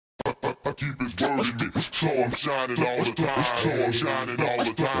I keep his word in me, so I'm shining all the time. So I'm shining all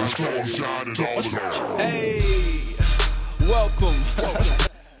the time. So I'm shining all the time. Hey, welcome.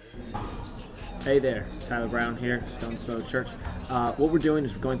 Hey there, Tyler Brown here, Stone Slow Church. What we're doing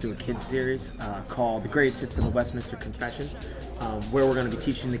is we're going through a kids series called The Greatest Hits of the Westminster Confession, where we're going to be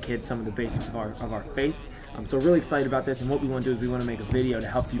teaching the kids some of the basics of our faith. So we're really excited about this, and what we want to do is we want to make a video to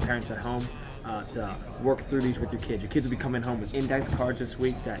help you parents at home to work through these with your kids. Your kids will be coming home with index cards this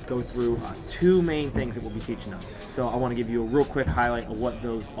week that go through two main things that we'll be teaching them. So I want to give you a real quick highlight of what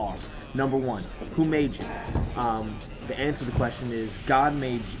those are. Number one, who made you? The answer to the question is God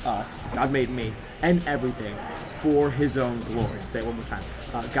made us, God made me, and everything for His own glory. Say it one more time.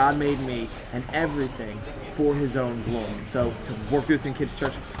 God made me and everything for His own glory. So to work through this in Kids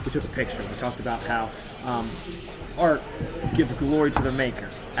Church, we took a picture. We talked about how art gives glory to the maker.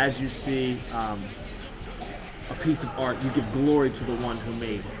 As you see a piece of art, you give glory to the one who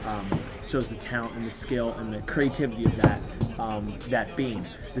made it. Shows the talent and the skill and the creativity of that being.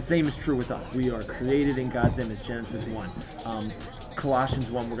 The same is true with us. We are created in God's image, Genesis 1. Colossians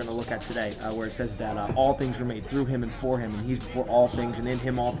 1 we're going to look at today, where it says that all things were made through Him and for Him, and He's before all things, and in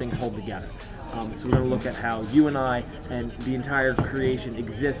Him all things hold together. So we're going to look at how you and I and the entire creation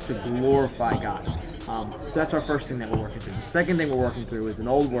exists to glorify God. So that's our first thing that we're working through. The second thing we're working through is an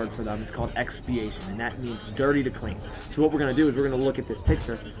old word for them. It's called expiation, and that means dirty to clean. So what we're going to do is we're going to look at this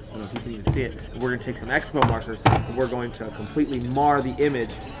picture. I don't know if you can even see it. And we're going to take some expo markers, and we're going to completely mar the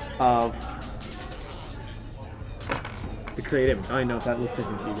image of the created image. I don't know if that looks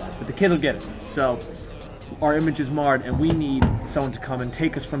different to you guys, but the kid will get it. So our image is marred, and we need someone to come and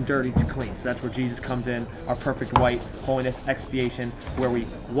take us from dirty to clean. So that's where Jesus comes in, our perfect white holiness, expiation, where we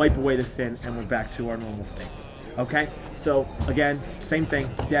wipe away the sin and we're back to our normal state. Okay? So again, same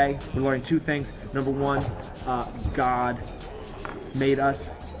thing today. We're learning two things. Number one, God made us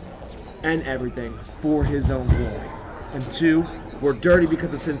and everything for His own glory. And two, we're dirty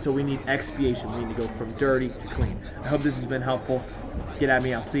because of sin, so we need expiation. We need to go from dirty to clean. I hope this has been helpful. Get at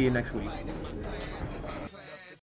me. I'll see you next week.